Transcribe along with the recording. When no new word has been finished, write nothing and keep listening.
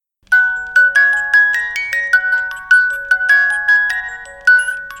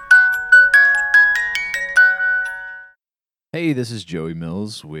Hey, this is Joey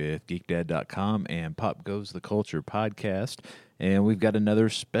Mills with GeekDad.com and Pop Goes the Culture podcast, and we've got another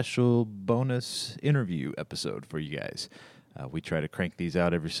special bonus interview episode for you guys. We try to crank these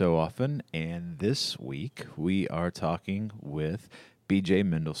out every so often, and this week we are talking with BJ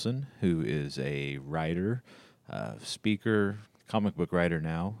Mendelson, who is a writer, speaker, comic book writer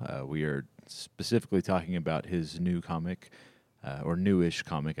now. We are specifically talking about his new comic, or newish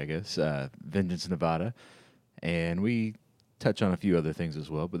comic, I guess, Vengeance Nevada. And we touch on a few other things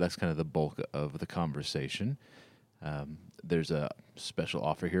as well, but that's kind of the bulk of the conversation. There's a special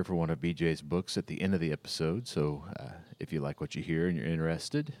offer here for one of BJ's books at the end of the episode, so if you like what you hear and you're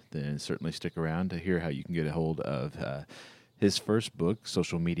interested, then certainly stick around to hear how you can get a hold of his first book,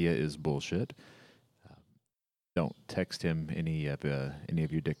 Social Media is Bullshit. Don't text him any of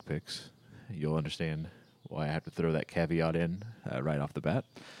your dick pics. You'll understand why I have to throw that caveat in right off the bat.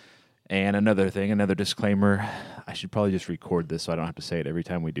 And another thing, another disclaimer. I should probably just record this so I don't have to say it every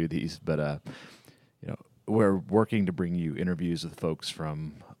time we do these. But we're working to bring you interviews with folks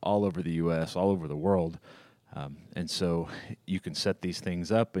from all over the U.S., all over the world, and so you can set these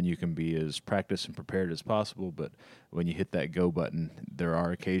things up and you can be as practiced and prepared as possible. But when you hit that go button, there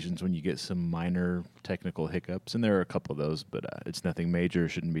are occasions when you get some minor technical hiccups, and there are a couple of those, but it's nothing major.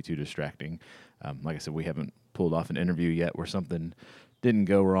 Shouldn't be too distracting. Like I said, we haven't pulled off an interview yet where something didn't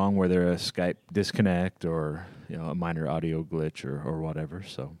go wrong, where there a Skype disconnect or a minor audio glitch or whatever.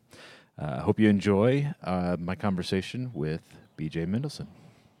 So I hope you enjoy my conversation with BJ Mendelson.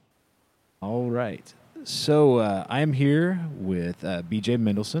 All right. So I am here with BJ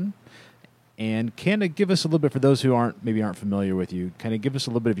Mendelson. And kind of give us a little bit, for those who aren't familiar with you, kind of give us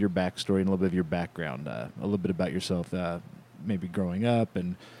a little bit of your backstory and a little bit of your background, a little bit about yourself, maybe growing up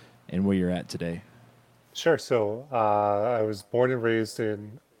and where you're at today. Sure. So I was born and raised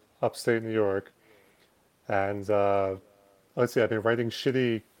in upstate New York, and let's see, I've been writing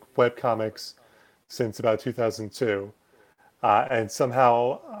shitty web comics since about 2002, and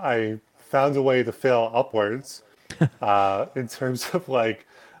somehow I found a way to fail upwards in terms of like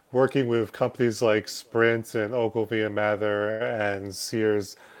working with companies like Sprint and Ogilvy and Mather and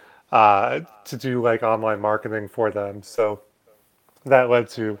Sears to do like online marketing for them. So that led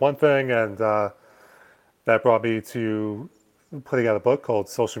to one thing, and that brought me to putting out a book called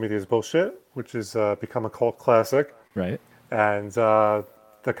Social Media is Bullshit, which has become a cult classic. Right. And the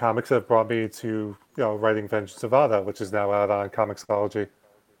comics have brought me to writing Vengeance Nevada, which is now out on Comixology.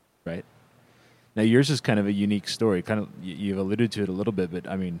 Right. Now yours is kind of a unique story. Kind of you've alluded to it a little bit, but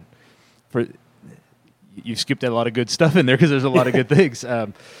I mean, for you skipped a lot of good stuff in there because there's a lot of good things.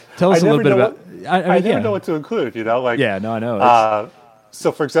 Tell I us a little never bit know about. what I I mean, never yeah, know what to include. Like yeah. No, I know. It's uh,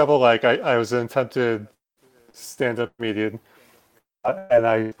 so. For example, like I was an attempted stand-up comedian, and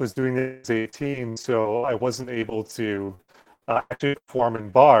I was doing it as 18, so I wasn't able to actually perform in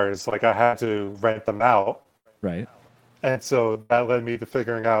bars. Like I had to rent them out. right. And so that led me to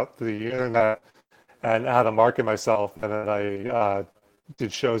figuring out the internet and how to market myself. And then I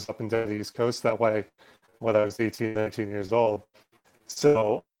did shows up and down the East Coast that way when I was 18, 19 years old.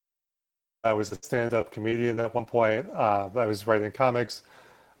 So I was a stand-up comedian at one point. I was writing comics.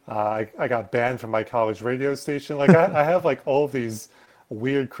 I got banned from my college radio station. Like I have like all of these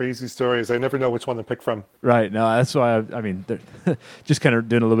weird, crazy stories. I never know which one to pick from. Right. No, that's why I mean, just kind of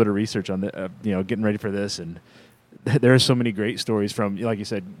doing a little bit of research on the, getting ready for this, and there are so many great stories from, like you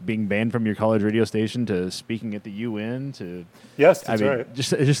said, being banned from your college radio station to speaking at the UN to, Yes, I that's mean, right.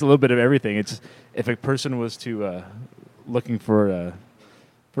 just a little bit of everything. It's if a person was to looking for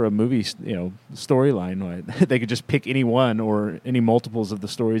a movie, storyline, right, they could just pick any one or any multiples of the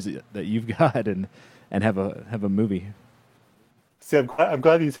stories that you've got and have a movie. See, I'm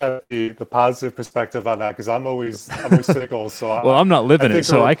glad you have the positive perspective on that because I'm always cynical. So Well, I'm not I living it, think a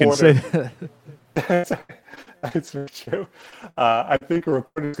so I can say reporter, that. it's very true. I think a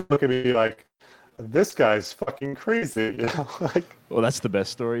reporter's gonna look at me like, this guy's fucking crazy. Like Well, that's the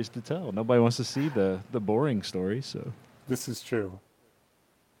best stories to tell. Nobody wants to see the boring stories. this is true.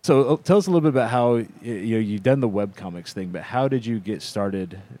 So tell us a little bit about how you've done the web comics thing, but how did you get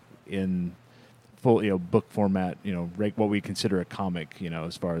started in full book format? What we consider a comic.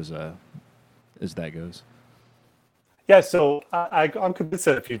 As far as that goes. Yeah, so I'm convinced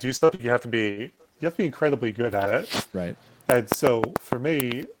that if you do something, you have to be incredibly good at it. Right. And so for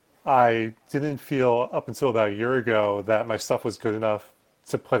me, I didn't feel up until about a year ago that my stuff was good enough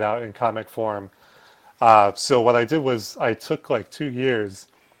to put out in comic form. So what I did was I took like 2 years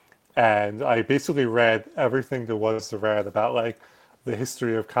and I basically read everything there was to read about like the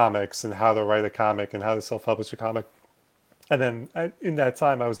history of comics and how to write a comic and how to self-publish a comic. And then in that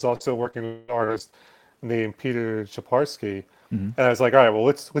time, I was also working with an artist named Peter Chaparsky, Hmm. and I was like, all right, well,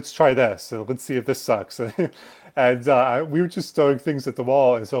 let's try this and let's see if this sucks. And we were just throwing things at the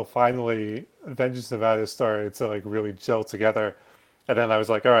wall until finally Vengeance Nevada started to like really gel together. And then I was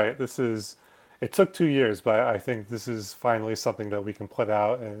like, all right, this is. It took 2 years, but I think this is finally something that we can put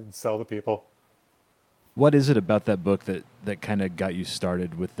out and sell to people. What is it about that book that kind of got you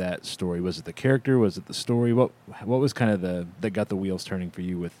started with that story? Was it the character? Was it the story? What was kind of the that got the wheels turning for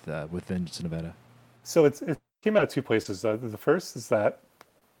you with Vengeance in Nevada? So it came out of two places. The first is that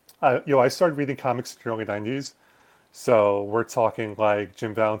I started reading comics in the early '90s. So we're talking like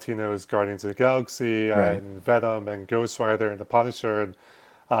Jim Valentino's Guardians of the Galaxy Right. and Venom and Ghost Rider and the Punisher and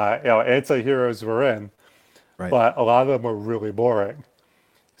anti-heroes were in, Right. but a lot of them were really boring.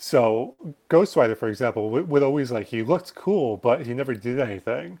 So Ghost Rider, for example, would always like he looked cool, but he never did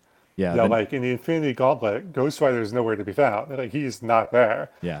anything. Yeah. Then. Like in the Infinity Gauntlet, Ghost Rider is nowhere to be found. Like he's not there,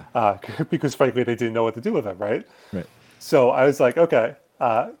 Yeah. because frankly they didn't know what to do with him, right? Right. So I was like, okay,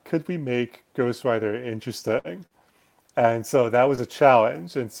 could we make Ghost Rider interesting? And so that was a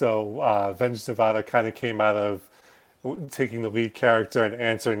challenge. And so Vengeance Nevada kind of came out of taking the lead character and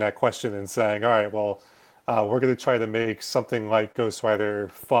answering that question and saying, all right, well, we're going to try to make something like Ghost Rider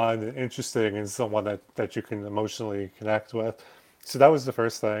fun and interesting and someone that you can emotionally connect with. So that was the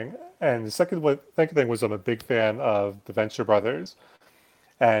first thing. And the second thing was I'm a big fan of the Venture Brothers.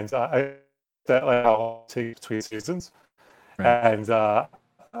 And I that like I'll take between seasons. Right. And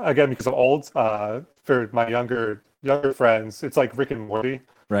again, because I'm old, for my younger friends, it's like Rick and Morty.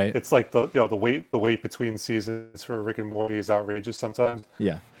 Right. It's like the wait between seasons for Rick and Morty is outrageous sometimes.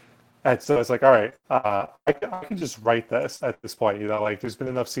 Yeah. And so it's like, all right, I can just write this at this point. Like there's been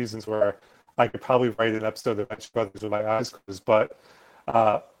enough seasons where I could probably write an episode of Venture Brothers with my eyes closed. But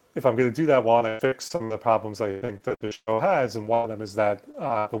uh, if I'm going to do that, well, I fix some of the problems I think that the show has, and one of them is that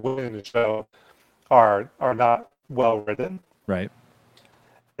the women in the show are not well written. Right.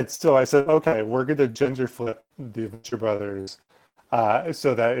 And so I said, okay, we're going to gender flip the Venture Brothers,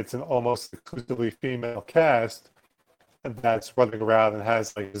 so that it's an almost exclusively female cast that's running around and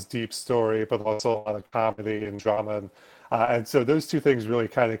has like this deep story, but also a lot of comedy and drama. And so those two things really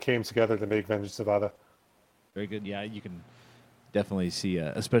kind of came together to make Vengeance Nevada. Very good. Yeah, you can definitely see,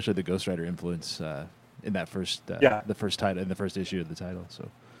 especially the Ghost Rider influence in that Yeah, the first title, in the first issue of the title. So,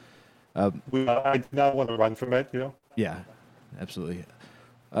 I did not want to run from it. yeah, absolutely.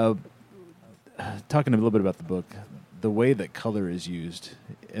 Uh, Talking a little bit about the book, the way that color is used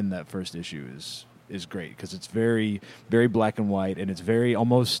in that first issue is great because it's very black and white, and it's very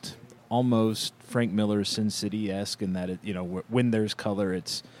almost Frank Miller Sin City esque in that when there's color,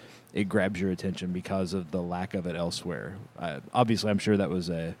 it grabs your attention because of the lack of it elsewhere. Obviously, I'm sure that was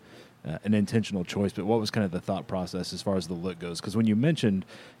an intentional choice, but what was kind of the thought process as far as the look goes? Because when you mentioned,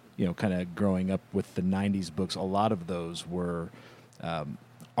 kind of growing up with the '90s books, a lot of those were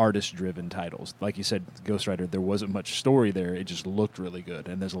artist-driven titles. Like you said, Ghost Rider, there wasn't much story there. It just looked really good,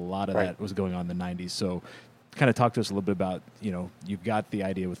 and there's a lot of Right. that was going on in the '90s. So, kind of talk to us a little bit about you've got the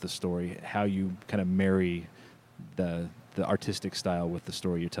idea with the story, how you kind of marry the artistic style with the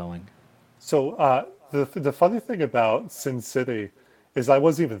story you're telling. So the funny thing about Sin City is I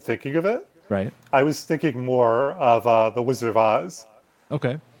wasn't even thinking of it. Right. I was thinking more of the Wizard of Oz.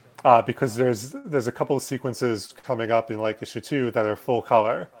 Okay. Because there's a couple of sequences coming up in like issue two that are full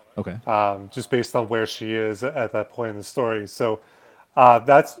color, Okay. just based on where she is at that point in the story. So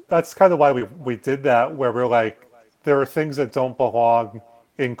that's kind of why we did that, where we're like, there are things that don't belong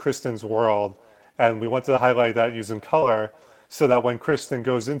in Kristen's world, and we wanted to highlight that using color, so that when Kristen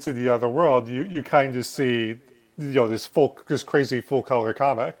goes into the other world, you kind of see this crazy full color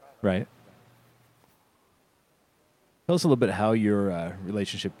comic. Right. Tell us a little bit how your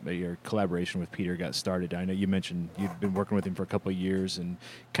relationship, your collaboration with Peter got started. I know you mentioned you'd been working with him for a couple of years, and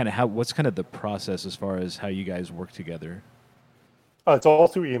kind of what's kind of the process as far as how you guys work together? It's all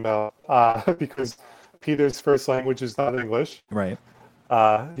through email, because Peter's first language is not English. Right.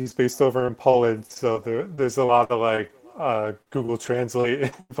 He's based over in Poland, so there's a lot of like Google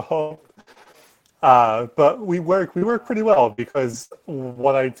Translate involved. But we work pretty well because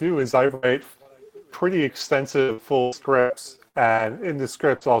what I do is I write pretty extensive full scripts, and in the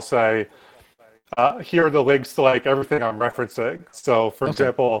scripts I'll say, here are the links to like everything I'm referencing. So, for Okay.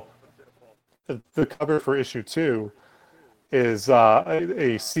 example, the cover for issue two is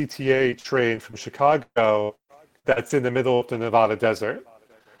a CTA train from Chicago that's in the middle of the Nevada desert.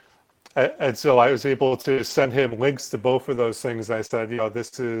 And so I was able to send him links to both of those things. I said,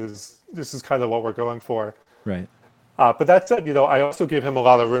 this is kind of what we're going for. Right. But that said, I also give him a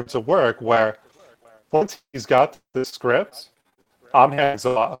lot of room to work where once he's got the script, I'm hands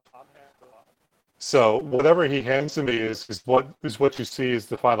off. So whatever he hands to me is what you see as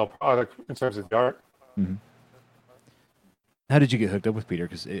the final product in terms of the art. Hmm. How did you get hooked up with Peter?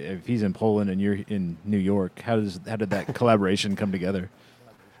 Because if he's in Poland and you're in New York, how did that collaboration come together?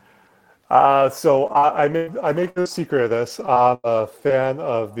 So I make no secret of this. I'm a fan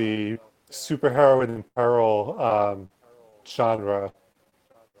of the superhero and peril genre,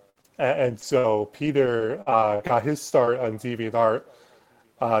 and so Peter got his start on DeviantArt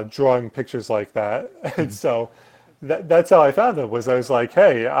drawing pictures like that. And Mhm. so that's how I found him. Was I was like,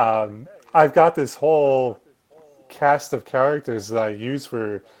 hey, I've got this whole cast of characters that I use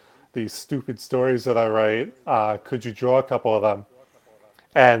for these stupid stories that I write. Could you draw a couple of them?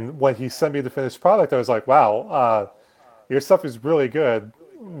 And when he sent me the finished product, I was like, wow, your stuff is really good.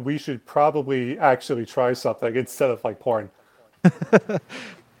 We should probably actually try something instead of like porn.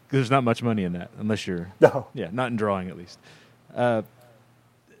 There's not much money in that, unless you're, No. yeah, not in drawing at least. Uh,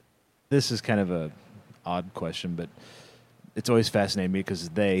 this is kind of a odd question, but it's always fascinated me because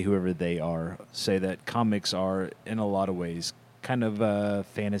they, whoever they are, say that comics are in a lot of ways kind of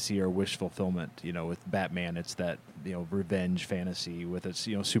fantasy or wish fulfillment. You know, with Batman, it's that revenge fantasy. With its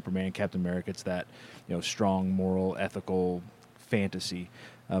Superman, Captain America, it's that strong moral, ethical fantasy.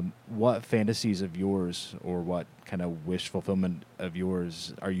 What fantasies of yours, or what kind of wish fulfillment of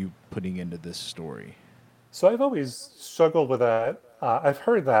yours, are you putting into this story? So I've always struggled with that. I've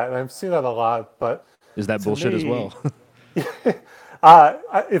heard that and I've seen that a lot, but Is that to bullshit as well? me,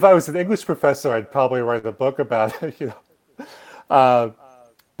 if I was an English professor, I'd probably write a book about it, Uh,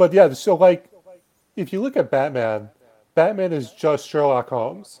 but yeah, so like if you look at Batman, Batman is just Sherlock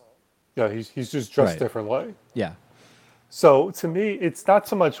Holmes. He's just dressed Right. differently. Yeah. So to me, it's not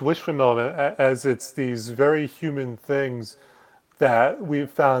so much wish fulfillment as it's these very human things that we've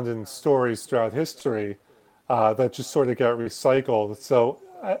found in stories throughout history that just sort of get recycled. So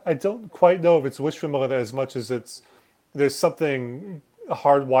I don't quite know if it's wish fulfillment as much as there's something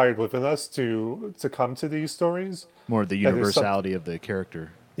hardwired within us to come to these stories. More of the That there's something, universality of the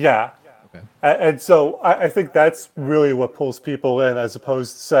character. yeah. Okay. And so I think that's really what pulls people in, as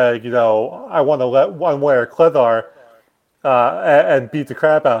opposed to saying, I want to let one wear Clethar and beat the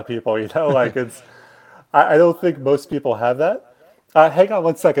crap out of people. Like I don't think most people have that. Hang on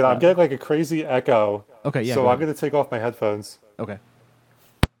one second. I'm Uh, getting like a crazy echo, okay. Yeah. Go so I'm ahead. going to take off my headphones. Okay.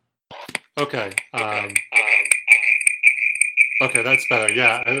 Okay. Okay, that's better.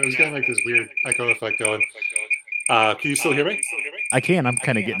 Yeah, I was getting like this weird echo effect going. Can you still hear me? I can. I'm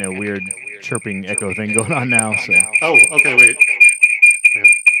kind of getting a weird chirping echo thing going on now. So Oh, okay, wait. Hang on.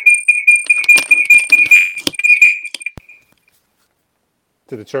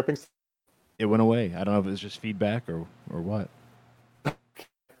 Did the chirping? it went away. I don't know if it was just feedback or what.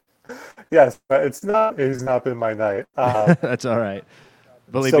 Yes, it's not. It has not been my night. That's all right.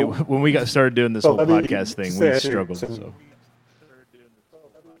 Believe me, So, when we got started doing this so whole let me podcast thing, just we say, struggled. So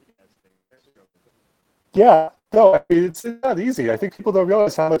yeah, no, I mean, it's not easy. I think people don't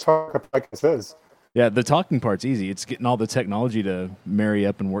realize how much hard a podcast is. yeah, the talking part's easy. It's getting all the technology to marry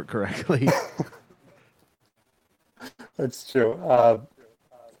up and work correctly. It's true.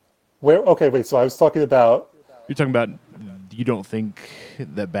 Where? Okay, wait. So I was talking about. You're talking about you don't think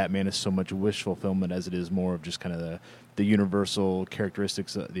that Batman is so much wish fulfillment as it is more of just kind of the universal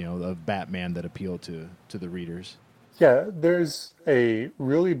characteristics of Batman that appeal to the readers. Yeah, there's a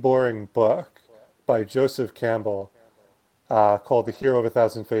really boring book by Joseph Campbell called "The Hero of a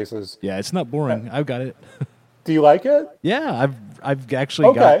Thousand Faces." Yeah, it's not boring. I've got it. Do you like it? Yeah, I've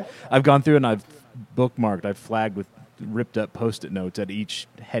actually got Okay. I've gone through and I've bookmarked, I've flagged with ripped up post-it notes at each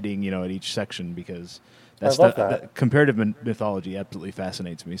heading, at each section because I that's love the that. comparative mythology absolutely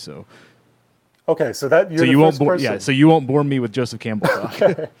fascinates me. Okay, so that So you're the you won't first bore yeah, person. so you won't bore me with Joseph Campbell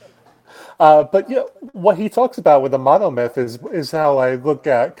talk. But what he talks about with the monomyth is how I look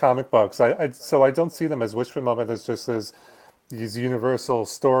at comic books. So I don't see them as wish fulfillment as just as these universal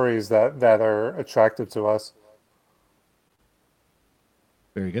stories that are attractive to us.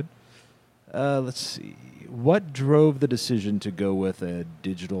 Very good. Let's see. What drove the decision to go with a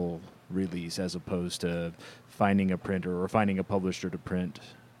digital release as opposed to finding a printer or finding a publisher to print?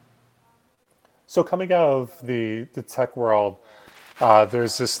 So coming out of the tech world,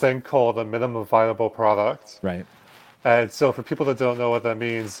 there's this thing called a minimum viable product. Right. And so for people that don't know what that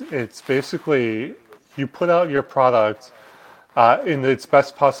means, it's basically you put out your product in its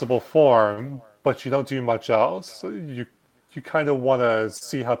best possible form, but you don't do much else. So you kind of want to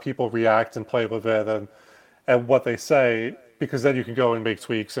see how people react and play with it and what they say, because then you can go and make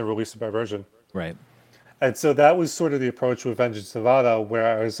tweaks and release a better version. Right. And so that was sort of the approach with Vengeance Nevada,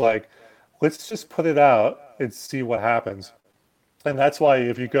 where I was like, let's just put it out and see what happens. And that's why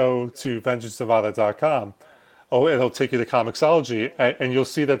if you go to vengeancevada.com, oh, it'll take you to Comixology, and you'll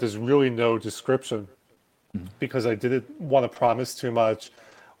see that there's really no description because I didn't want to promise too much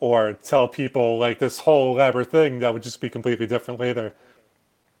or tell people like this whole elaborate thing that would just be completely different later.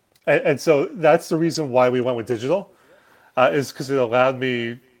 And so that's the reason why we went with digital, is because it allowed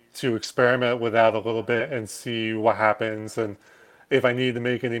me to experiment with that a little bit and see what happens and if I need to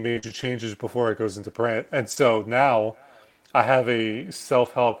make any major changes before it goes into print. And so now I have a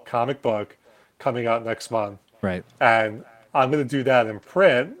self-help comic book coming out next month, Right. and I'm going to do that in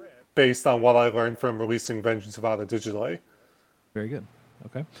print based on what I learned from releasing Vengeance of Ada digitally. Very good.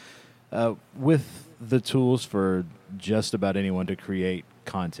 Okay. With the tools for just about anyone to create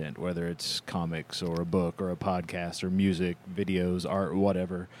content, whether it's comics or a book or a podcast or music, videos, art,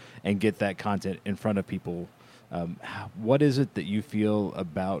 whatever, and get that content in front of people, what is it that you feel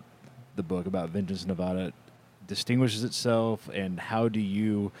about the book, about Vengeance Nevada, distinguishes itself, and how do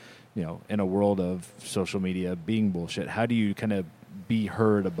you, in a world of social media being bullshit, how do you kind of be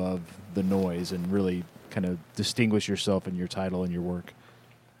heard above the noise and really kind of distinguish yourself in your title and your work?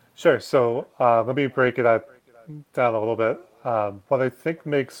 Sure. So let me break it up down a little bit. What I think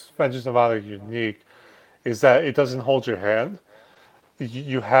makes Vengeance Nevada unique is that it doesn't hold your hand.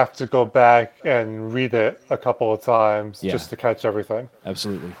 You have to go back and read it a couple of times Yeah, just to catch everything.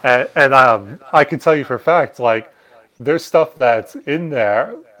 absolutely. And I can tell you for a fact, like, there's stuff that's in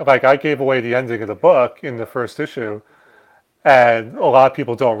there. Like, I gave away the ending of the book in the first issue, and a lot of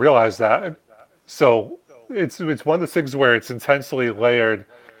people don't realize that. So it's one of the things where it's intensely layered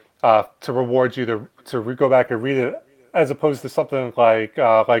to reward you to go back and read it, as opposed to something like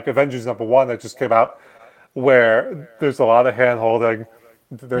Avengers #1 that just came out, where there's a lot of hand holding.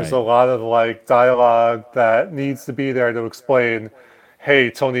 There's a Right. lot of like dialogue that needs to be there to explain, hey,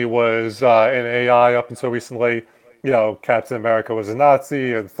 Tony was an AI up until recently. Captain America was a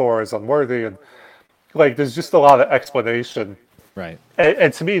Nazi and Thor is unworthy, and like there's just a lot of explanation. Right.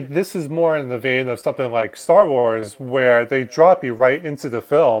 And to me, this is more in the vein of something like Star Wars, where they drop you right into the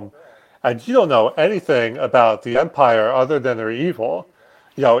film, and you don't know anything about the Empire other than they're evil.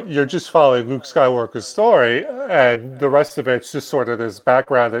 You're just following Luke Skywalker's story, and the rest of it's just sort of this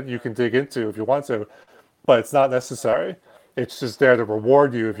background that you can dig into if you want to, but it's not necessary. It's just there to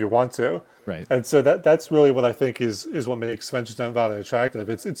reward you if you want to. Right. And so that's really what I think is what makes Vengeance Nevada attractive.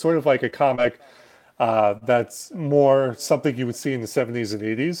 It's sort of like a comic that's more something you would see in the 70s and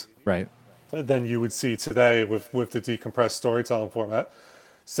 80s Right. than you would see today with the decompressed storytelling format.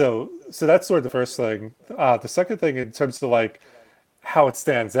 So that's sort of the first thing. The second thing, in terms of like how it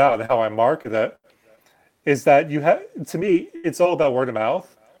stands out and how I market it, is that you have, to me, it's all about word of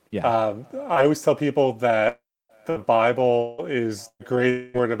mouth. Yeah. I always tell people that the Bible is the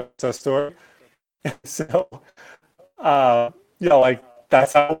great word of mouth success story. So, like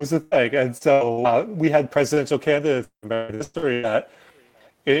that's how it was a thing. And so we had presidential candidates in American history that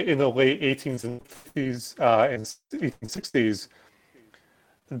in the late 1860s and 1860s,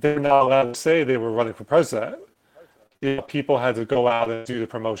 they're not allowed to say they were running for president. People had to go out and do the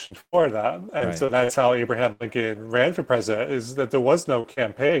promotion for them. And Right. so that's how Abraham Lincoln ran for president, is that there was no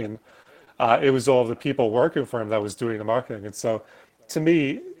campaign. It was all the people working for him that was doing the marketing. And so to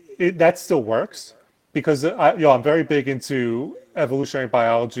me, that still works because I'm very big into evolutionary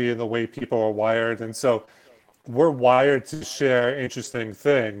biology and the way people are wired. And so we're wired to share interesting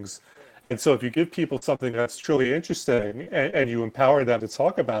things. And so if you give people something that's truly interesting and you empower them to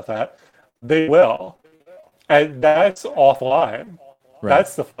talk about that, they will. And that's offline. Right.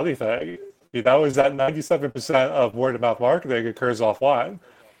 That's the funny thing. That was that 97% of word of mouth marketing occurs offline.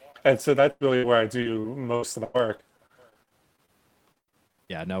 And so that's really where I do most of my work.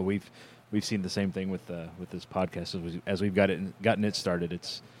 Yeah. No, we've seen the same thing with this podcast as we've gotten it started.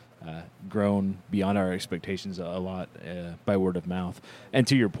 It's grown beyond our expectations a lot by word of mouth. And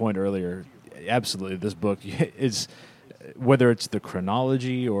to your point earlier, absolutely, this book is, whether it's the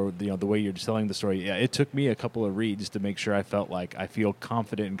chronology or the way you're telling the story. Yeah, it took me a couple of reads to make sure I felt like I feel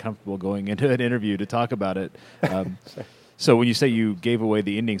confident and comfortable going into an interview to talk about it. So when you say you gave away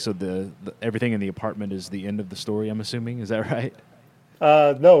the ending, so the everything in the apartment is the end of the story, I'm assuming, is that right?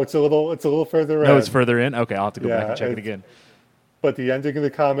 No, it's a little further No, in. it's further in. Okay, I'll have to go back Yeah, and check it again. but the ending of the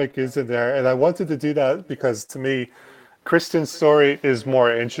comic is in there, and I wanted to do that because to me, Kristen's story is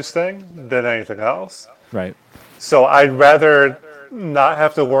more interesting than anything else. Right. So I'd rather not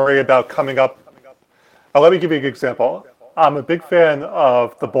have to worry about coming up. Let me give you an example. I'm a big fan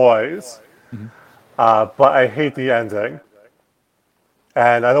of The Boys, but I hate the ending.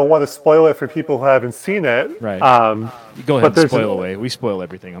 And I don't want to spoil it for people who haven't seen it. Right. Go but ahead and there's spoil an- away. We spoil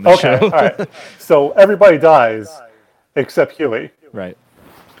everything on the Okay, show. all right. So everybody dies, except Huey, Right.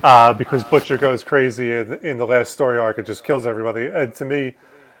 because Butcher goes crazy in the last story arc and just kills everybody. And to me,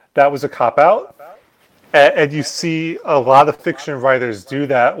 that was a cop out. And you see a lot of fiction writers do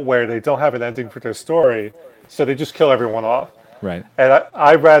that where they don't have an ending for their story, so they just kill everyone off. Right. And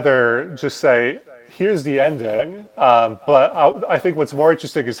I'd rather just say, here's the ending, but I think what's more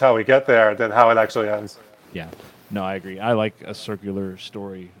interesting is how we get there than how it actually ends. Yeah. No, I agree. I like a circular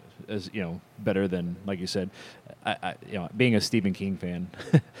story as better than, like you said. Being a Stephen King fan,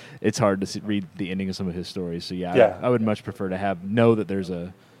 it's hard to read the ending of some of his stories. So yeah, Yeah. I would much prefer to know that there's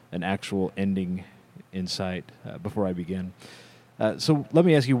an actual ending in sight before I begin. So let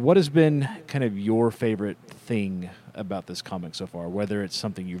me ask you, what has been kind of your favorite thing about this comic so far? Whether it's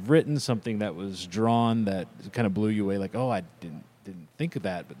something you've written, something that was drawn that kind of blew you away, like, oh, I didn't think of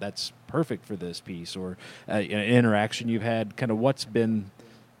that, but that's perfect for this piece, or an interaction you've had. Kind of what's been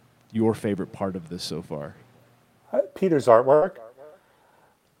your favorite part of this so far? Peter's artwork,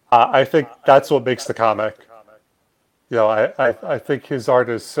 I think that's what makes the comic. I think his art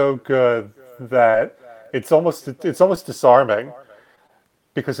is so good that it's almost disarming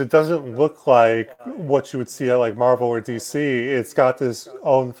because it doesn't look like what you would see at like Marvel or DC. It's got this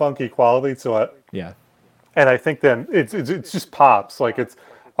own funky quality to it, Yeah. and I think then it just pops. Like it's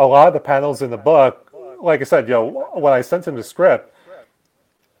a lot of the panels in the book. Like I said, when I sent him the script,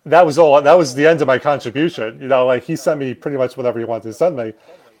 that was all. That was the end of my contribution. Like he sent me pretty much whatever he wanted to send me.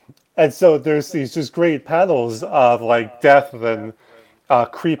 And so there's these just great panels of like death and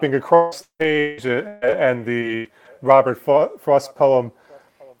creeping across the stage and the Robert Frost poem,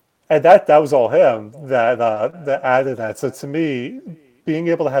 and that was all him that added that. So to me, being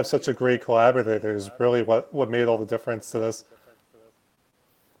able to have such a great collaborator is really what made all the difference to this.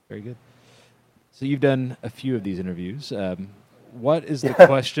 Very good. So you've done a few of these interviews. What is the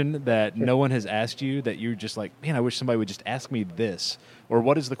question that no one has asked you that you're just like, man, I wish somebody would just ask me this? Or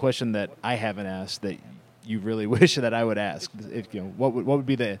what is the question that I haven't asked that you really wish that I would ask? What would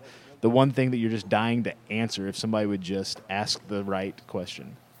be the one thing that you're just dying to answer if somebody would just ask the right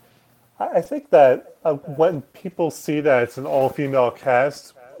question? I think that when people see that it's an all-female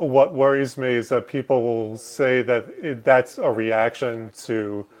cast, what worries me is that people will say that that's a reaction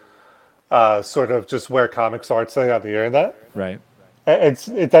to sort of just where comics are today on the internet. Right.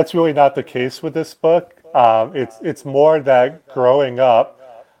 That's really not the case with this book. It's more that growing up,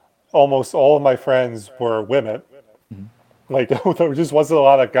 almost all of my friends were women. Like there just wasn't a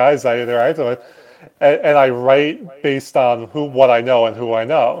lot of guys I interacted with, and I write based on what I know and who I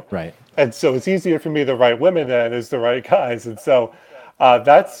know. Right. And so it's easier for me to write women than it is to write guys. And so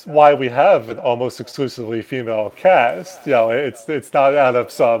that's why we have an almost exclusively female cast. It's not out of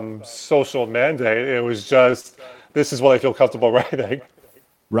some social mandate. It was just, this is what I feel comfortable writing.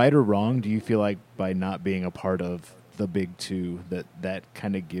 Right or wrong, do you feel like by not being a part of the big two that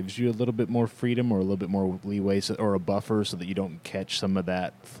kind of gives you a little bit more freedom or a little bit more leeway or a buffer so that you don't catch some of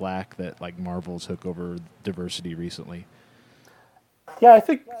that flack that like Marvel took over diversity recently? Yeah, I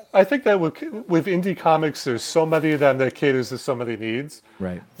think that with indie comics, there's so many of them that caters to so many needs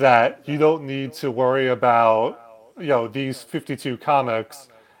Right. that you don't need to worry about these 52 comics,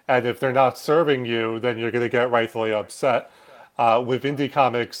 and if they're not serving you, then you're going to get rightfully upset. With indie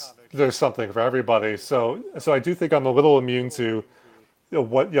comics, there's something for everybody. So I do think I'm a little immune to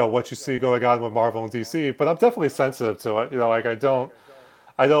what you see going on with Marvel and DC, but I'm definitely sensitive to it. Like I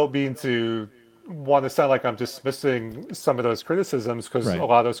don't mean to want to sound like I'm dismissing some of those criticisms because Right. a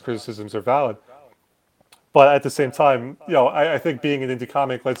lot of those criticisms are valid. But at the same time, I think being an indie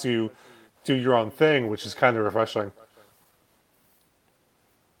comic lets you do your own thing, which is kind of refreshing.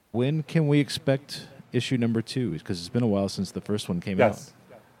 When can we expect issue number 2? Because it's been a while since the first one came out.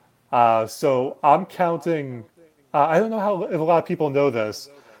 Yes. So I'm counting. I don't know if a lot of people know this,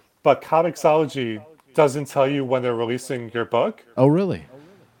 but Comixology doesn't tell you when they're releasing your book. Oh, really?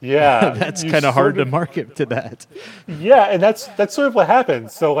 Yeah, That's you kind of hard sort to market to that. Yeah, and that's sort of what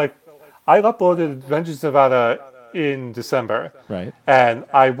happened. So like, I uploaded Vengeance Nevada in December, Right. and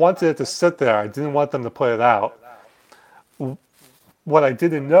I wanted it to sit there. I didn't want them to put it out. What I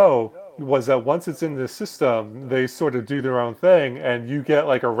didn't know was that once it's in the system, they sort of do their own thing, and you get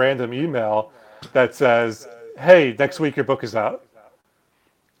like a random email that says, "Hey, next week your book is out,"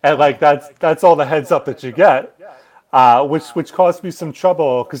 and like that's all the heads up that you get. Which caused me some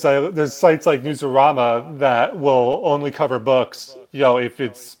trouble because there's sites like Newsarama that will only cover books, if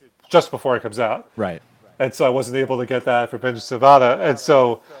it's just before it comes out. Right. And so I wasn't able to get that for Vengeance Nevada. And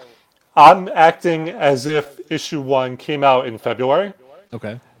so I'm acting as if issue 1 came out in February.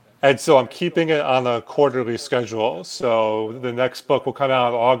 Okay. And so I'm keeping it on a quarterly schedule. So the next book will come out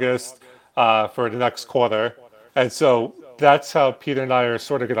in August for the next quarter. And so that's how Peter and I are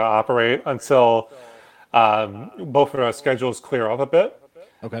sort of going to operate until both of our schedules clear up a bit.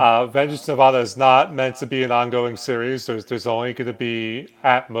 Okay. Vengeance Nevada is not meant to be an ongoing series. There's only going to be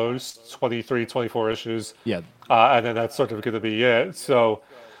at most 23, 24 issues, Yeah. and then that's sort of going to be it. So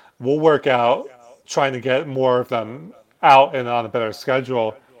we'll work out trying to get more of them out and on a better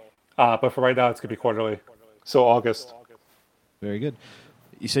schedule. But for right now, it's going to be quarterly. So August. Very good.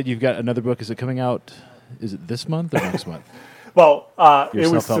 You said you've got another book. Is it coming out? Is it this month or next month? Well, Your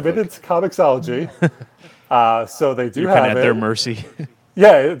it was self-help submitted book. to Comixology, so they do You're kind of have at their it. mercy.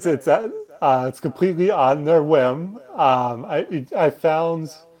 Yeah, it's completely on their whim. I found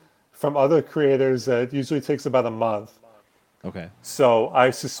from other creators that it usually takes about a month. Okay. So I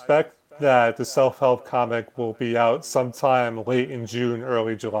suspect that the self-help comic will be out sometime late in June,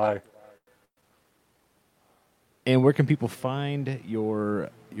 early July. And where can people find your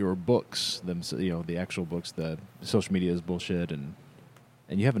books? Them, the actual books. The social media is bullshit, and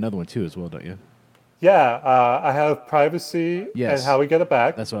you have another one too as well, don't you? Yeah, I have Privacy and Yes, How We Get It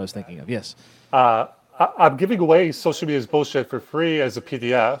Back. that's what I was thinking of. Yes. I'm giving away Social Media's Bullshit for free as a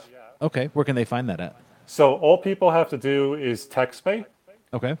PDF. Okay. Where can they find that at? So all people have to do is text me,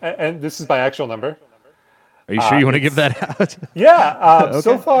 Okay. and this is my actual number. Are you sure you want to give It's that out? Yeah.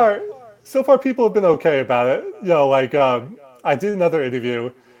 So Okay. far, people have been okay about it. Like I did another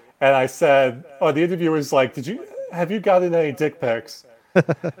interview, and I said, "Oh, the interviewer's like, have you gotten any dick pics?"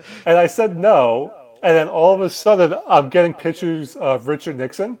 And I said no, and then all of a sudden, I'm getting pictures of Richard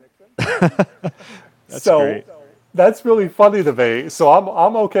Nixon. That's So great. that's really funny to me. So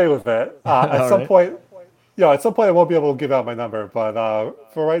I'm okay with it. At All some right. point, I won't be able to give out my number, but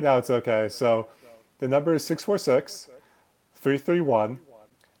for right now, it's okay. So the number is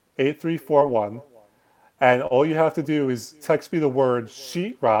 646-331-8341. And all you have to do is text me the word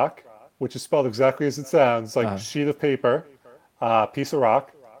sheetrock, which is spelled exactly as it sounds, like Uh, sheet of paper, piece of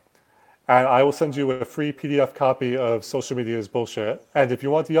rock. And I will send you a free PDF copy of Social Media's Bullshit. And if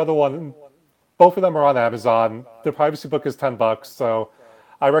you want the other one, both of them are on Amazon. The privacy book is $10, so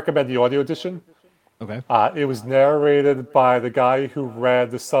I recommend the audio edition. okay. It was narrated by the guy who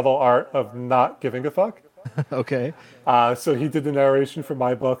read The Subtle Art of Not Giving a Fuck. Okay. So he did the narration for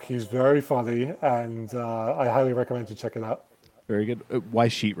my book. He's very funny, and I highly recommend you check it out. Very good. Why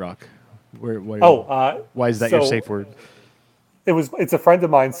sheetrock? Oh, Why is that your so safe word? it's a friend of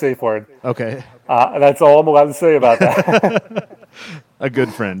mine's safe word. Okay. And that's all I'm allowed to say about that. A good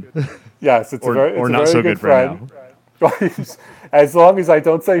friend, Yes, or it's a not very so good good friend friend. As long as I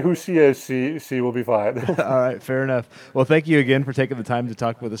don't say who she is, she will be fine. now. All right, fair enough. Well, thank you again for taking the time to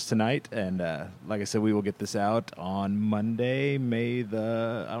talk with us tonight. And like I said, we will get this out on Monday,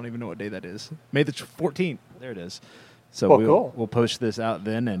 I don't even know what day that is. May the 14th. There it is. So Well, cool. we'll post this out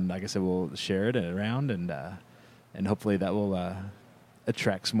then, and like I said, we'll share it around, and hopefully that will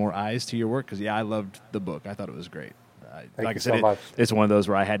attract some more eyes to your work. Because I loved the book. I thought it was great. Thank Like I you said, so much. it's one of those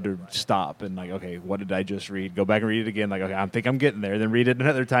where I had to stop and like, okay, what did I just read? Go back and read it again. Like, okay, I think I'm getting there. Then read it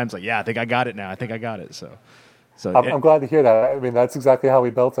another time. It's like, yeah, I think I got it now. I think I got it. So I'm glad to hear that. I mean, that's exactly how we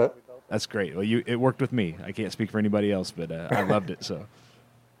built it. that's great. Well, it worked with me. I can't speak for anybody else, but I loved it. So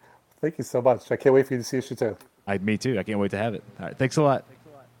Thank you so much. I can't wait for you to see issue two. me too. I can't wait to have it. All right, thanks a lot.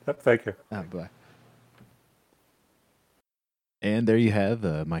 Yep, thank you. Bye. And there you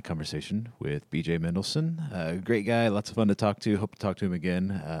have my conversation with BJ Mendelson. Great guy, lots of fun to talk to. Hope to talk to him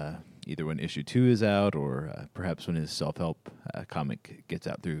again, either when issue 2 is out or perhaps when his self-help comic gets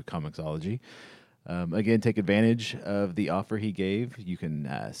out through Comixology. Again, take advantage of the offer he gave. You can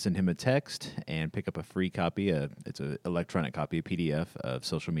send him a text and pick up a free copy. It's an electronic copy, a PDF of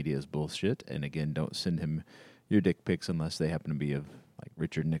Social Media's Bullshit. And again, don't send him your dick pics unless they happen to be of like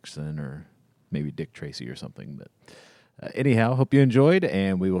Richard Nixon or maybe Dick Tracy or something. But anyhow, hope you enjoyed,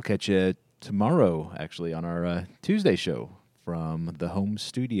 and we will catch you tomorrow, actually, on our Tuesday show from the home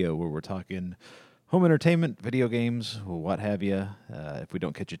studio where we're talking home entertainment, video games, what have you. If we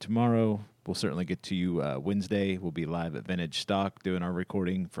don't catch you tomorrow, we'll certainly get to you Wednesday. We'll be live at Vintage Stock doing our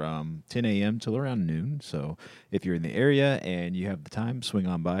recording from 10 a.m. till around noon. So if you're in the area and you have the time, swing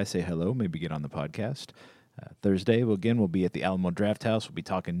on by, say hello, maybe get on the podcast. Thursday, we'll be at the Alamo Draft House. We'll be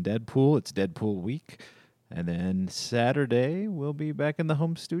talking Deadpool. It's Deadpool week. And then Saturday, we'll be back in the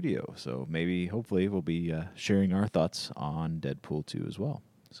home studio. So hopefully, we'll be sharing our thoughts on Deadpool 2 as well.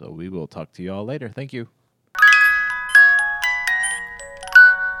 So we will talk to you all later. Thank you.